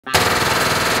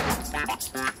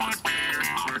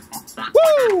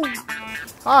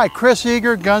Hi, Chris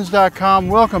Eager, Guns.com.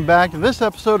 Welcome back to this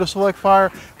episode of Select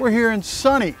Fire. We're here in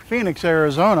sunny Phoenix,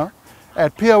 Arizona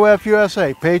at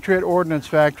POF-USA, Patriot Ordnance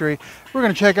Factory. We're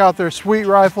going to check out their sweet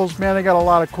rifles. Man, they got a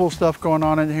lot of cool stuff going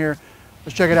on in here.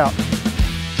 Let's check it out.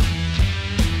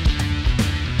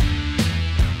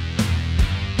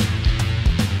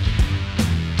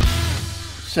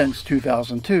 Since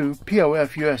 2002,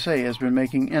 POF-USA has been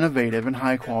making innovative and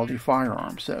high-quality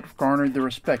firearms that have garnered the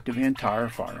respect of the entire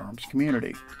firearms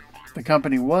community. The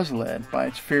company was led by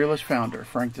its fearless founder,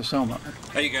 Frank DeSoma.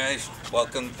 Hey guys,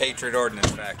 welcome to Patriot Ordnance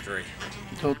Factory.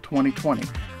 Until 2020,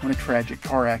 when a tragic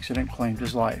car accident claimed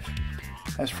his life.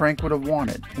 As Frank would have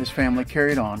wanted, his family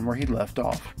carried on where he left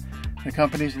off. The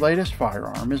company's latest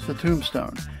firearm is the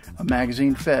Tombstone, a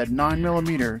magazine-fed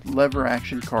 9mm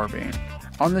lever-action carbine.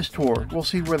 On this tour, we'll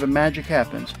see where the magic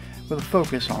happens with a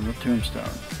focus on the Tombstone.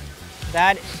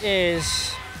 That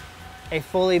is a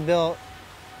fully built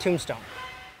Tombstone.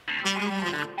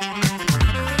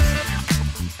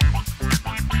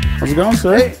 How's it going,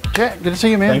 sir? Hey, Cat, good to see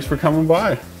you, man. Thanks for coming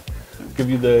by. Give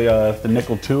you the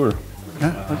nickel tour.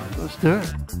 Yeah, let's do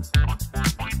it.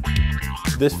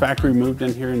 This factory moved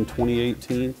in here in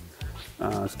 2018.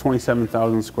 It's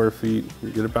 27,000 square feet. We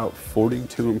get about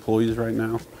 42 employees right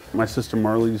now. My sister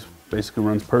Marley's basically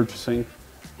runs purchasing.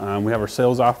 We have our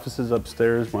sales offices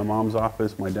upstairs. My mom's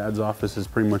office, my dad's office is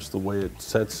pretty much the way it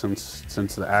sets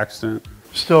since the accident.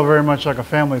 Still very much like a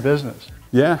family business.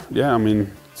 Yeah. I mean,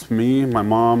 it's me, my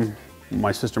mom,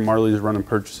 my sister Marley's running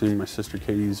purchasing, my sister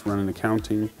Katie's running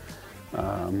accounting.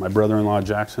 My brother-in-law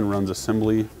Jackson runs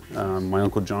assembly. My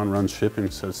uncle John runs shipping,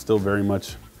 so it's still very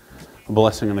much a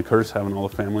blessing and a curse having all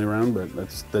the family around, but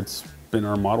that's been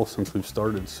our model since we've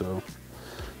started. So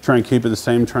try and keep it the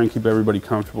same, try and keep everybody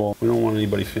comfortable. We don't want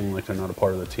anybody feeling like they're not a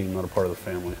part of the team, not a part of the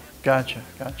family. Gotcha.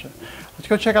 Let's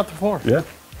go check out the floor. Yeah.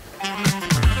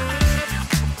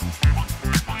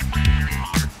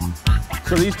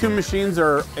 So these two machines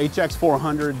are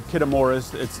HX400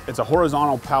 Kitamuras. It's a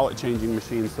horizontal pallet changing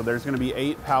machine. So there's going to be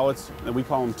 8 pallets that we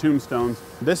call them tombstones.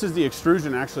 This is the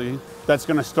extrusion actually that's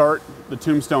going to start the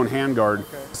tombstone handguard.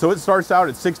 Okay. So it starts out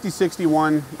at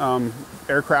 6061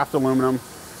 aircraft aluminum,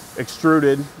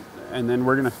 extruded, and then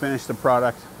we're going to finish the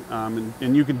product.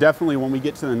 And you can definitely, when we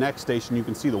get to the next station, you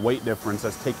can see the weight difference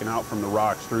that's taken out from the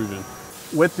raw extrusion.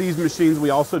 With these machines, we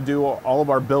also do all of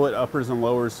our billet uppers and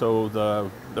lowers. So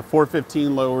the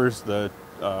 415 lowers, the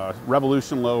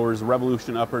Revolution lowers, the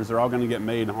Revolution uppers, they're all going to get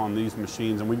made on these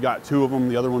machines. And we've got 2 of them,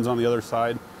 the other one's on the other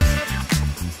side.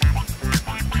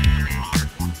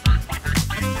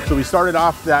 So we started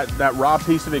off that raw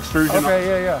piece of extrusion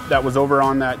that was over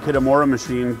on that Kitamura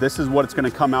machine. This is what it's going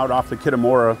to come out off the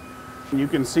Kitamura. You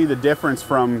can see the difference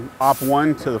from op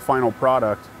 1 to the final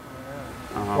product.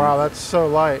 Wow, that's so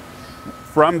light.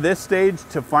 From this stage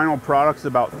to final product is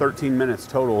about 13 minutes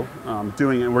total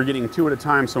doing it. We're getting 2 at a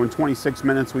time, so in 26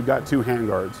 minutes we've got 2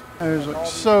 handguards.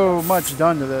 There's so much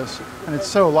done to this, and it's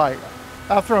so light.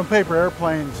 I've thrown paper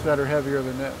airplanes that are heavier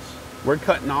than this. We're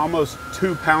cutting almost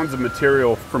 2 pounds of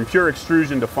material from pure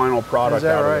extrusion to final product. Is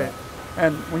that right?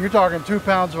 And when you're talking 2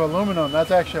 pounds of aluminum,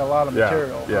 that's actually a lot of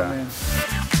material. Yeah. I mean,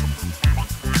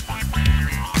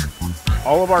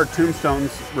 all of our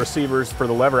Tombstones receivers for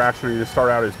the lever action are going to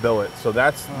start out as billet. So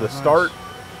that's the start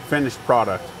finished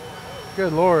product.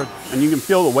 Good Lord. And you can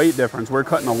feel the weight difference. We're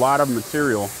cutting a lot of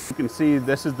material. You can see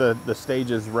this is the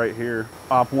stages right here.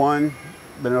 Op 1,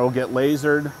 then it'll get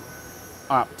lasered.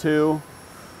 Op 2,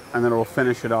 and then it'll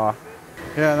finish it off.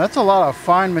 Yeah, that's a lot of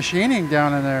fine machining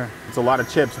down in there. It's a lot of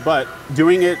chips, but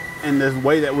doing it in the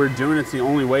way that we're doing it's the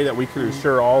only way that we can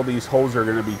ensure all these holes are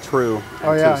going to be true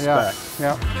to spec.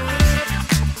 Yeah.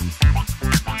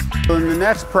 So in the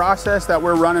next process that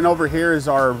we're running over here is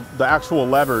the actual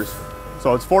levers.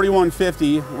 So it's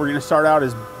 4150. We're going to start out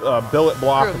as billet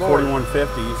block of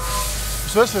 4150.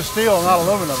 So this is steel, not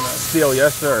aluminum then? Steel,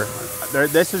 yes sir.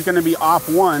 This is going to be op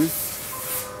 1.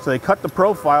 So they cut the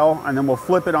profile and then we'll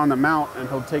flip it on the mount and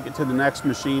he'll take it to the next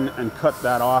machine and cut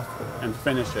that off and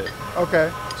finish it.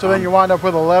 Okay, so then you wind up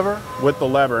with a lever? With the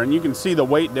lever, and you can see the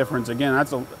weight difference. Again,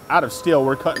 that's out of steel.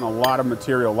 We're cutting a lot of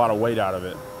material, a lot of weight out of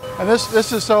it. And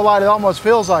this is so light it almost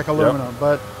feels like aluminum,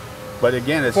 but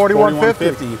again, it's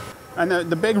 4150. And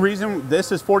the big reason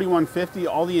this is 4150,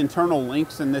 all the internal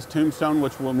links in this Tombstone,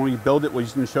 which when we build it, we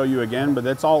can show you again, but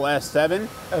it's all S7.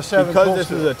 S7 because this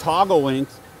is a toggle link.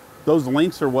 Those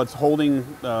links are what's holding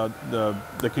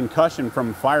the concussion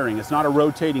from firing. It's not a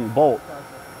rotating bolt.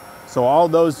 So all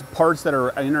those parts that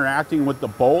are interacting with the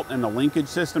bolt and the linkage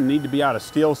system need to be out of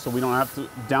steel so we don't have to,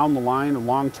 down the line,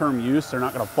 long-term use, they're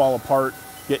not going to fall apart,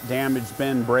 get damaged,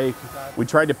 bend, break. We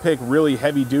tried to pick really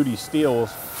heavy-duty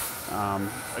steels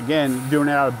Again, doing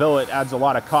it out of billet adds a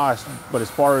lot of cost, but as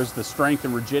far as the strength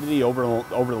and rigidity over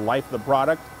the life of the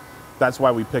product, that's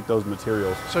why we pick those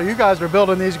materials. So you guys are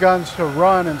building these guns to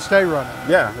run and stay running.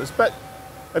 Yeah,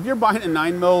 if you're buying a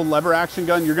 9mm lever action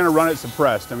gun, you're going to run it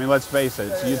suppressed. I mean, let's face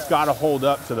it, it's got to hold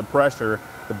up to the pressure,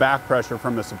 the back pressure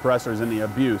from the suppressors and the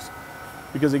abuse.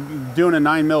 Because doing a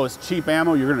 9mm is cheap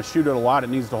ammo, you're going to shoot it a lot, it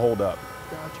needs to hold up.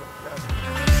 Gotcha.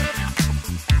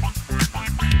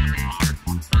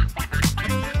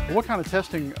 What kind of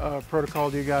testing protocol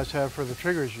do you guys have for the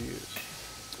triggers you use?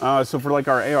 So for like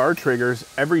our AR triggers,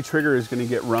 every trigger is going to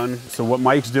get run. So what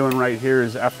Mike's doing right here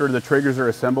is after the triggers are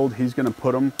assembled, he's going to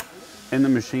put them in the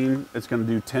machine. It's going to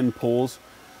do 10 pulls.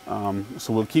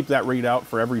 So we'll keep that readout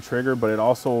for every trigger, but it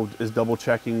also is double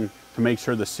checking to make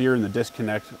sure the sear and the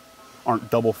disconnect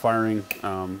aren't double firing,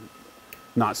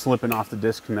 not slipping off the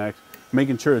disconnect,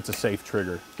 making sure it's a safe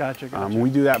trigger. Gotcha. We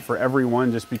do that for every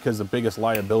one just because the biggest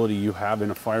liability you have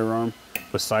in a firearm,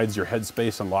 besides your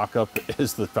headspace and lockup,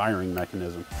 is the firing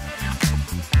mechanism.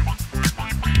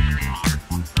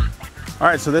 All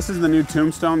right, so this is the new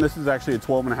Tombstone. This is actually a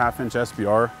 12.5-inch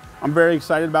SBR. I'm very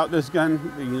excited about this gun.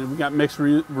 We got mixed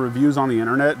reviews on the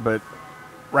internet, but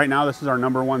right now this is our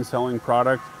 #1 selling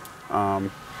product.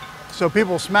 So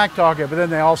people smack talk it, but then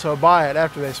they also buy it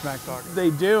after they smack talk it. They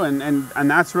do, and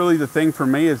that's really the thing for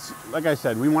me. Is like I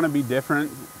said, we want to be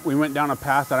different. We went down a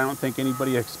path that I don't think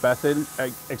anybody expected,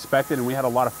 and we had a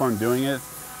lot of fun doing it.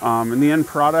 And the end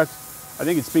product, I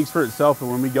think it speaks for itself,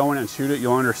 and when we go in and shoot it,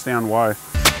 you'll understand why.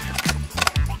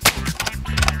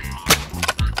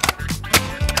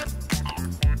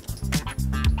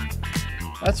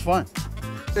 That's fun.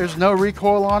 There's no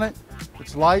recoil on it.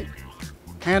 It's light,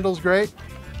 handles great.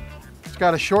 It's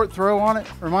got a short throw on it.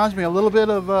 Reminds me a little bit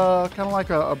of kind of like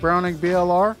a Browning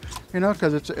BLR, you know,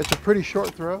 because it's a pretty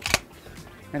short throw.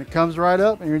 And it comes right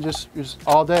up and you're just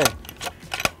all day.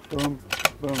 Boom,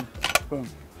 boom, boom.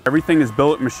 Everything is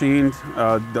billet machined.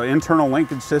 The internal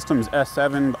linkage system is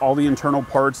S7. All the internal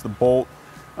parts, the bolt,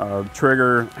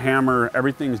 trigger, hammer,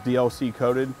 everything's DLC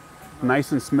coated.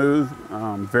 Nice and smooth,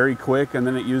 very quick, and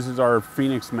then it uses our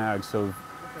Phoenix mags, so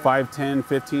 5, 10,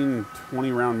 15,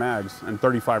 20 round mags and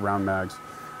 35 round mags.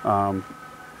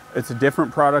 It's a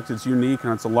different product, it's unique,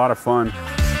 and it's a lot of fun.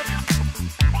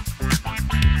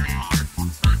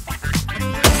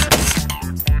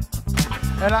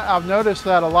 And I've noticed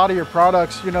that a lot of your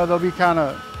products, you know, they'll be kind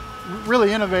of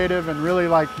really innovative and really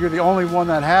like you're the only one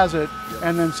that has it,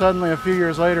 and then suddenly a few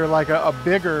years later, like a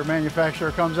bigger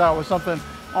manufacturer comes out with something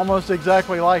almost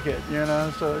exactly like it, you know.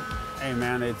 So hey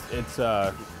man, it's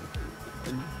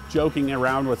joking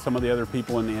around with some of the other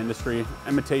people in the industry.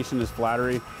 Imitation is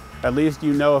flattery. At least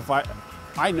you know, if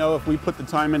I know if we put the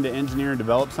time into engineer and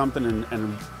develop something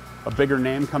and a bigger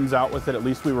name comes out with it, at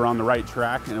least we were on the right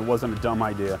track and it wasn't a dumb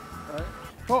idea. All right.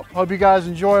 Well, hope you guys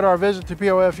enjoyed our visit to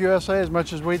POF-USA as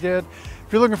much as we did.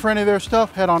 If you're looking for any of their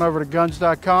stuff, head on over to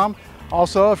guns.com.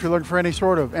 Also, if you're looking for any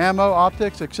sort of ammo,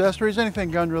 optics, accessories,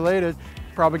 anything gun related,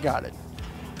 probably got it.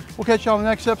 We'll catch you on the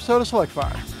next episode of Select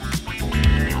Fire.